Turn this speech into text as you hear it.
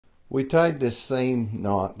We tied this same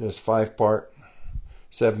knot, this 5-part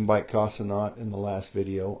 7 Bight Casa knot in the last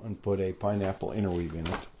video and put a pineapple interweave in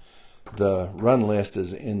it. The run list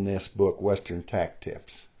is in this book, Western Tack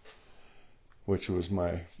Tips, which was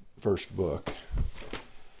my first book.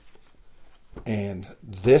 And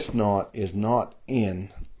this knot is not in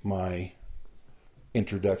my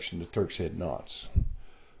introduction to Turk's Head knots,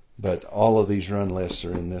 but all of these run lists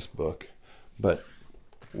are in this book. But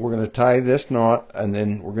we're going to tie this knot, and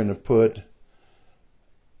then we're going to put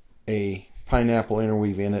a pineapple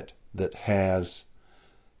interweave in it that has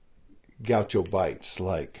Gaucho Bights,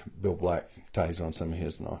 like Bill Black ties on some of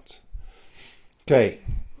his knots. Okay,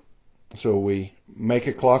 so we make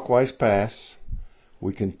a clockwise pass.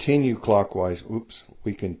 We continue clockwise.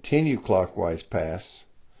 We continue clockwise pass,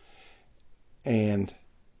 and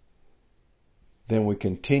then we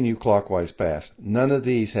continue clockwise pass. None of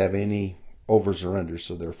these have any overs or unders,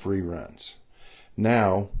 so they're free runs.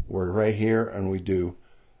 Now we're right here, and we do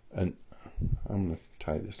an. I'm going to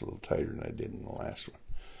tie this a little tighter than I did in the last one.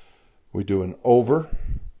 We do an over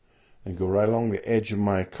and go right along the edge of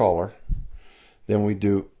my collar. Then we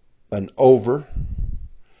do an over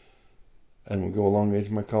and we go along the edge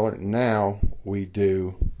of my collar. Now we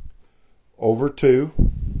do over 2,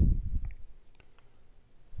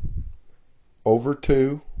 over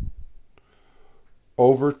 2,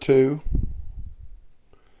 over 2,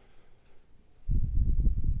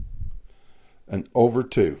 and over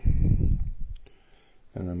 2.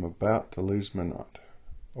 And I'm about to lose my knot.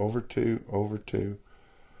 Over 2, over 2,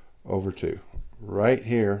 over 2. Right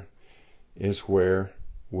here is where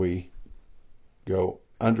we go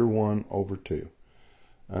under 1, over 2.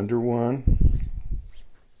 Under 1,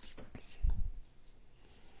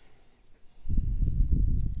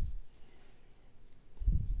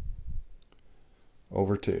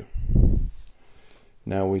 over 2.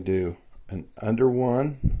 Now we do an under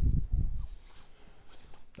 1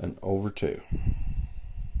 and over 2.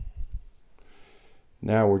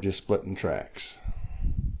 Now we're just splitting tracks.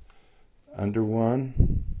 Under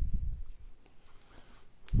 1,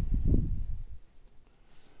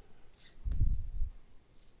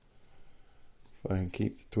 if I can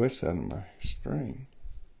keep the twist out of my string.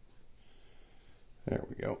 There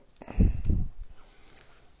we go.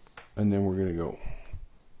 And then we're going to go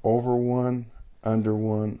over 1, under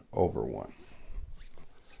 1, over 1.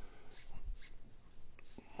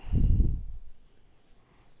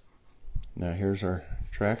 Now here's our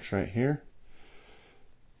tracks right here.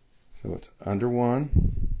 So it's under 1,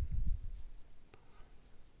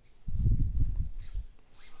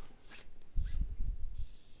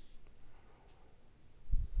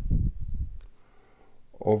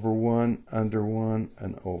 over 1, under 1,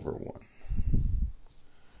 and over 1.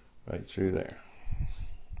 Right through there.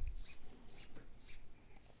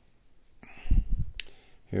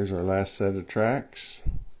 Here's our last set of tracks.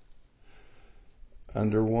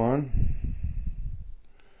 Under 1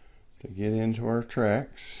 to get into our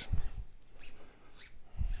tracks.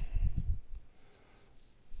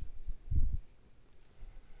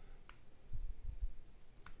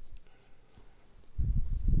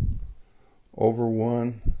 Over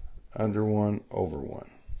 1, under 1, over 1.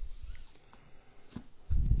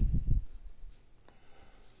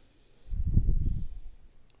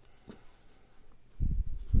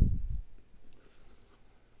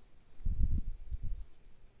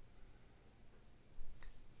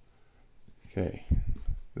 Okay,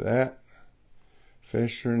 that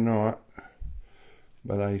finished our knot,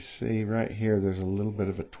 but I see right here there's a little bit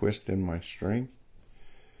of a twist in my string.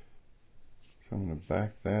 So I'm going to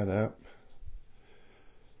back that up.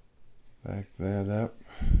 Back that up.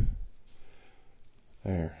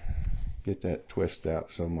 There. Get that twist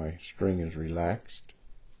out so my string is relaxed.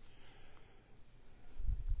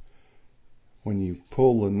 When you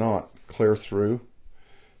pull the knot clear through,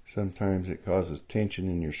 sometimes it causes tension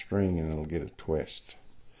in your string and it'll get a twist.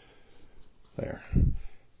 There.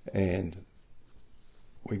 And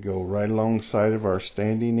we go right alongside of our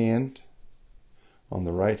standing end on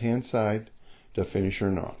the right hand side to finish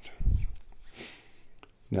our knot.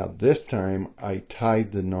 Now this time I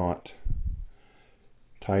tied the knot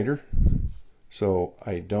tighter, so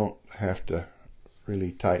I don't have to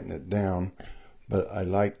really tighten it down, but I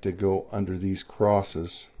like to go under these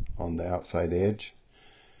crosses on the outside edge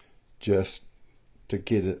just to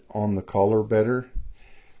get it on the collar better,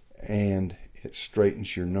 and it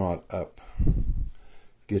straightens your knot up,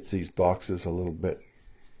 gets these boxes a little bit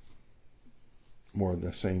more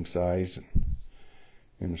the same size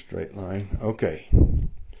in a straight line. Okay,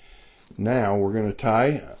 now we're going to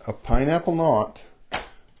tie a pineapple knot,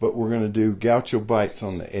 but we're going to do Gaucho Bights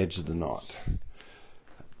on the edge of the knot.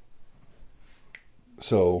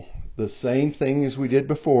 So the same thing as we did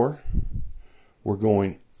before. We're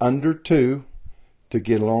going under 2 to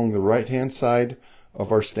get along the right hand side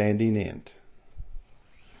of our standing end.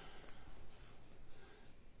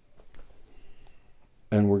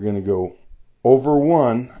 And we're going to go over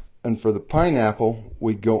 1, and for the pineapple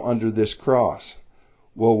we'd go under this cross.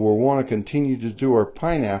 Well, we'll want to continue to do our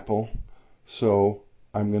pineapple, so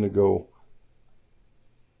I'm going to go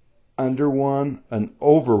under 1 and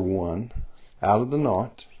over 1 out of the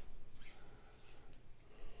knot.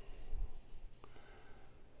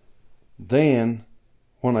 Then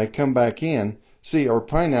when I come back in, see, our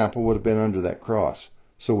pineapple would have been under that cross,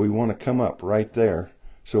 so we want to come up right there.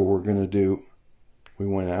 So we're going to do, we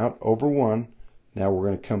went out over 1, now we're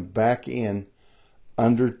going to come back in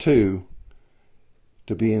under 2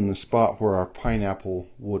 to be in the spot where our pineapple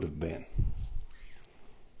would have been.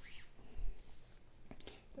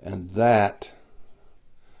 And that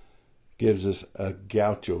gives us a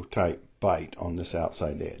gaucho type bite on this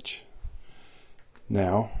outside edge.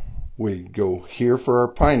 Now we go here for our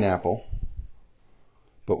pineapple,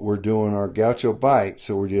 but we're doing our gaucho bite,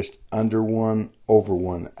 so we're just under 1, over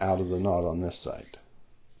 1 out of the knot on this side.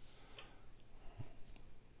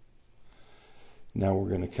 Now we're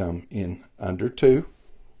going to come in under 2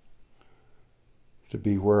 to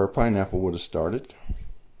be where our pineapple would have started.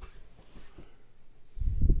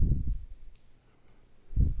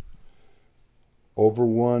 Over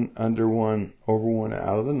 1, under 1, over 1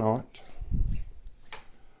 out of the knot.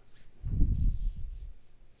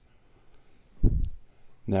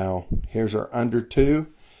 Now here's our under 2,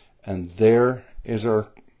 and there is our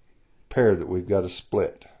pair that we've got to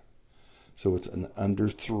split. So it's an under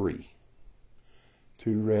 3.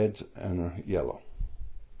 2 reds and a yellow.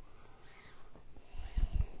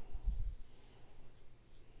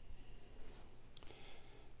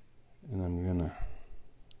 And I'm going to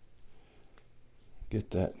get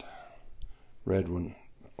that red one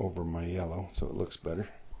over my yellow so it looks better.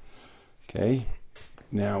 Okay,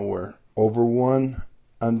 now we're over 1,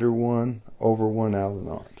 under 1, over 1 out of the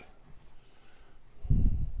knot.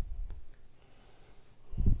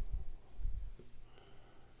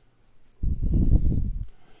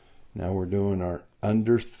 Now we're doing our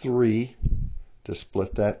under 3 to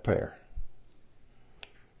split that pair.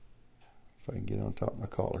 If I can get on top of my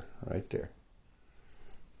collar, right there.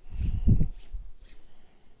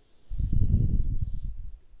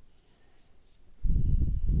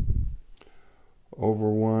 Over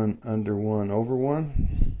 1, under 1, over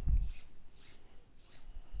 1.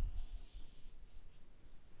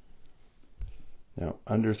 Now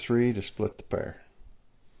under 3 to split the pair.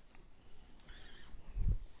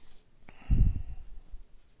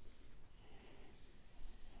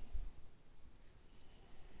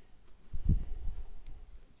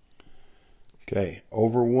 Okay,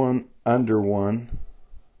 over 1, under 1,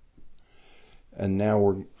 and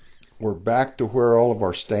now we're back to where all of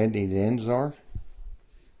our standing ends are.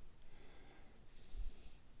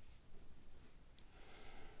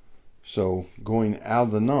 So going out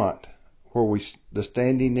of the knot, where the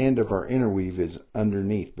standing end of our interweave is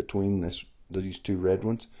underneath between these 2 red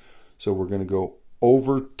ones. So we're going to go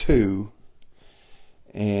over 2,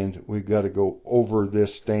 and we've got to go over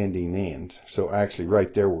this standing end. So actually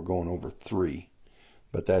right there we're going over 3,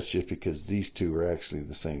 but that's just because these 2 are actually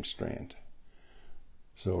the same strand.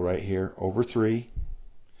 So right here, over 3,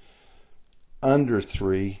 under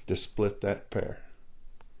 3 to split that pair.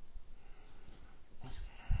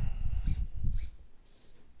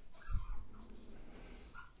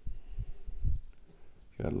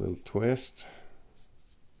 Got a little twist.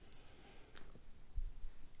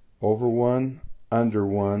 Over 1, under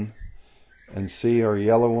 1, and see our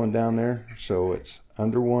yellow one down there? So it's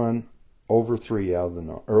under 1, over 3 out of the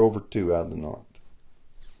knot, or over 2 out of the knot.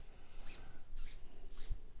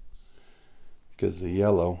 Because the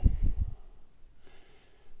yellow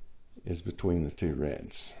is between the 2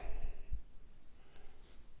 reds.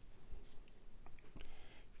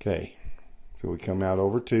 Okay, so we come out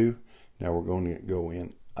over 2. Now we're going to go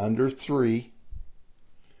in under 3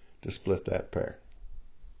 to split that pair.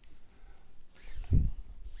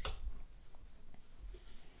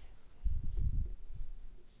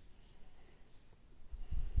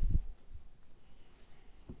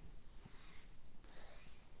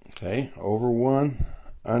 Okay, over 1,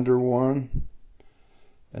 under 1,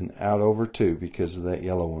 and out over 2 because of that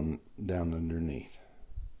yellow one down underneath.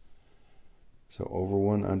 So over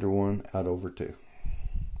 1, under 1, out over 2.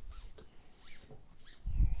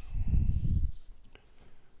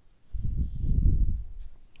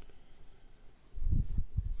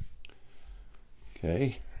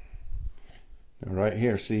 Okay, now right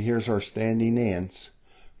here, see, here's our standing ends,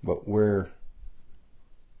 but where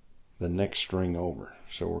the next string over.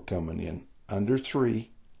 So we're coming in under 3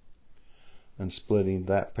 and splitting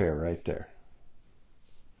that pair right there.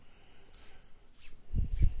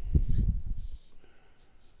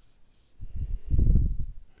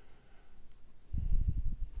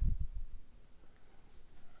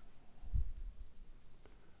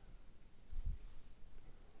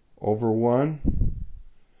 Over 1,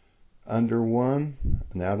 under 1,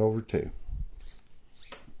 and out over 2.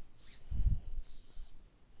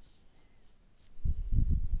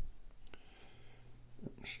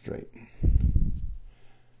 Straighten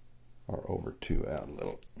or over 2 out a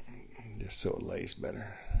little, just so it lays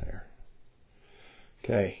better there.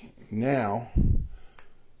 Okay, now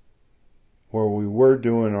where we were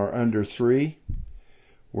doing our under 3,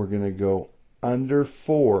 we're going to go under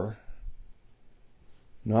 4,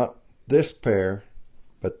 not this pair,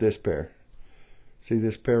 but this pair. See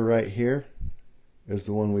this pair right here is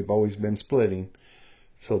the one we've always been splitting.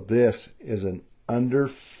 So this is an under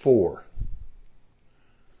 4.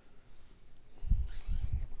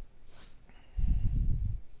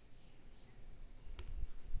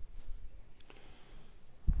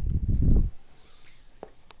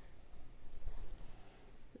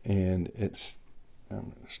 And it's, I'm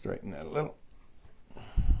going to straighten that a little.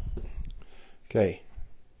 Okay,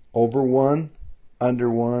 over 1, under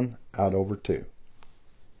 1, out over 2.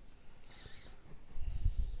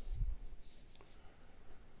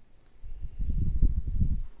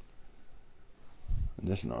 And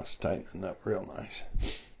this knot's tightening up real nice.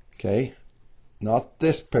 Okay, not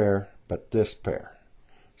this pair, but this pair.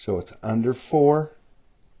 So it's under 4.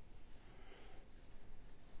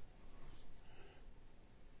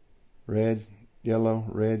 Red,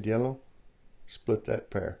 yellow, split that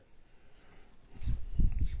pair.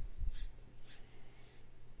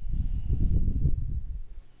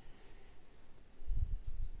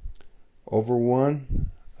 Over 1,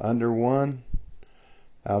 under 1,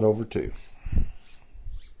 out over 2.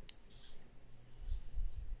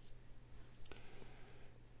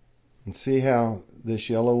 And see how this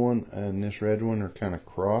yellow one and this red one are kind of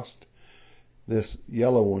crossed? This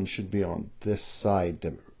yellow one should be on this side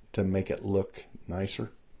to make it look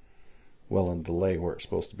nicer. Well, and to lay where it's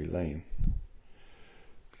supposed to be laying.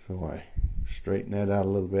 So I straighten that out a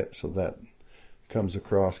little bit so that comes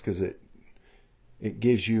across, because it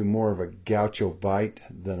gives you more of a Gaucho Bight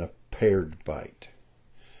than a paired Bight.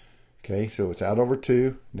 Okay, so it's out over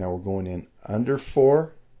 2. Now we're going in under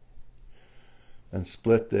 4 and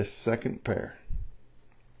split this second pair.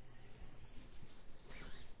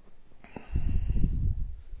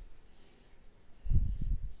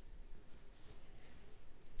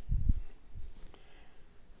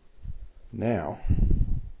 Now,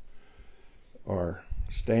 our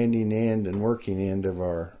standing end and working end of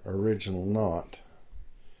our original knot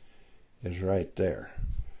is right there.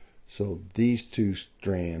 So these two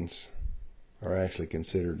strands are actually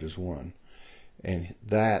considered as one. And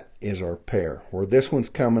that is our pair. Where this one's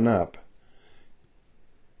coming up,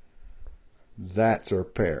 that's our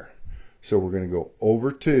pair. So we're going to go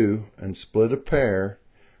over 2 and split a pair,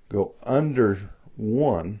 go under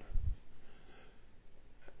 1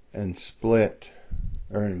 and split,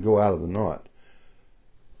 or go out of the knot,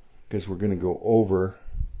 because we're going to go over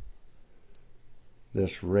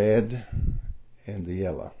this red and the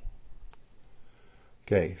yellow.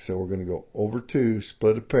 Okay, so we're going to go over 2,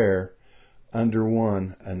 split a pair, under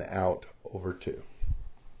 1, and out over 2.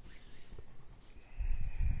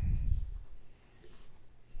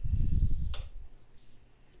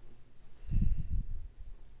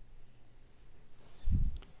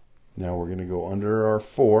 Now we're going to go under our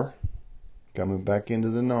 4, coming back into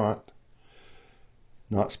the knot,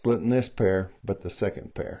 not splitting this pair, but the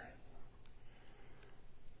second pair.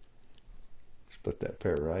 Split that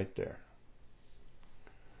pair right there.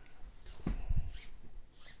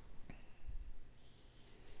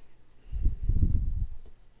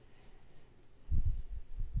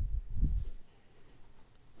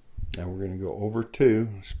 Now we're going to go over 2,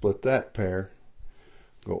 split that pair,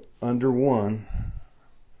 go under 1,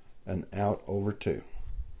 and out over 2.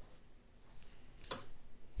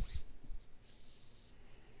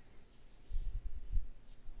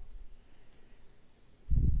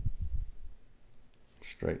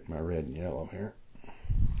 Straighten my red and yellow here.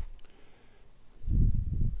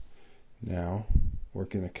 Now we're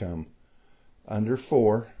going to come under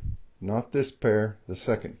 4, not this pair, the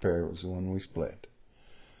second pair was the one we split.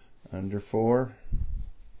 Under 4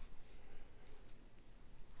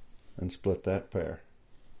 and split that pair.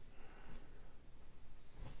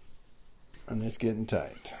 And it's getting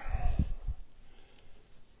tight.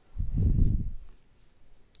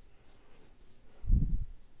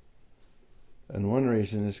 And one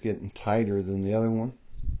reason it's getting tighter than the other one,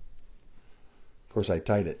 of course I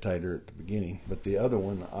tied it tighter at the beginning, but the other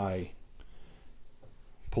one I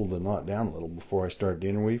pulled the knot down a little before I started the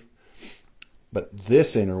interweave. But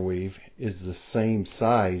this interweave is the same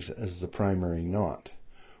size as the primary knot,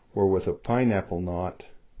 where with a pineapple knot,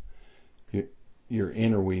 your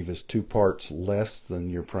interweave is 2 parts less than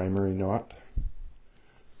your primary knot.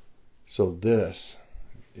 So this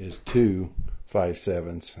is 2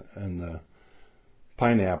 5/7, and the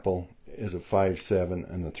pineapple is a 5/7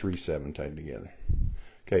 and a 3/7 tied together.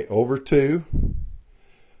 Okay, over 2,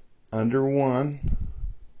 under 1,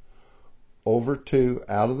 over 2,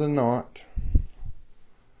 out of the knot,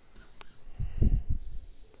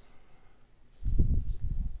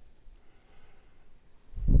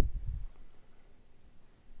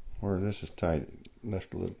 where this is tied,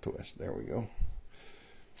 left a little twist. There we go.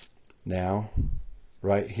 Now,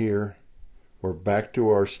 right here, we're back to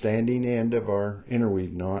our standing end of our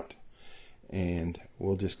interweave knot, and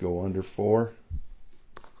we'll just go under 4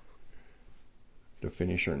 to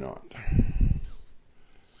finish our knot.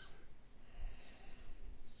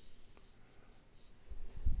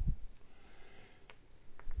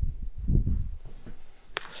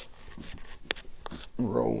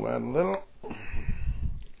 Roll that a little.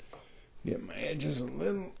 Get my edges a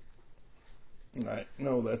little. I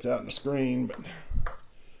know that's out in the screen, but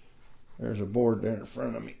there's a board there in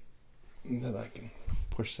front of me that I can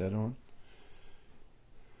push that on.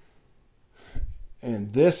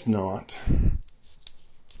 And this knot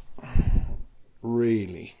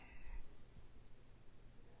really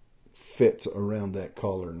fits around that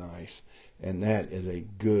collar nice, and that is a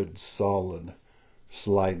good solid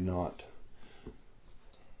slide knot.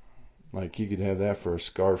 Like you could have that for a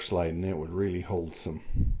scarf slide and it would really hold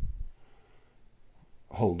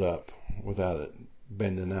up without it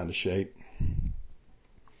bending out of shape.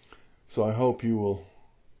 So I hope you will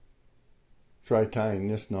try tying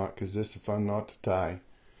this knot, because this is a fun knot to tie.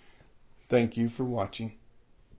 Thank you for watching.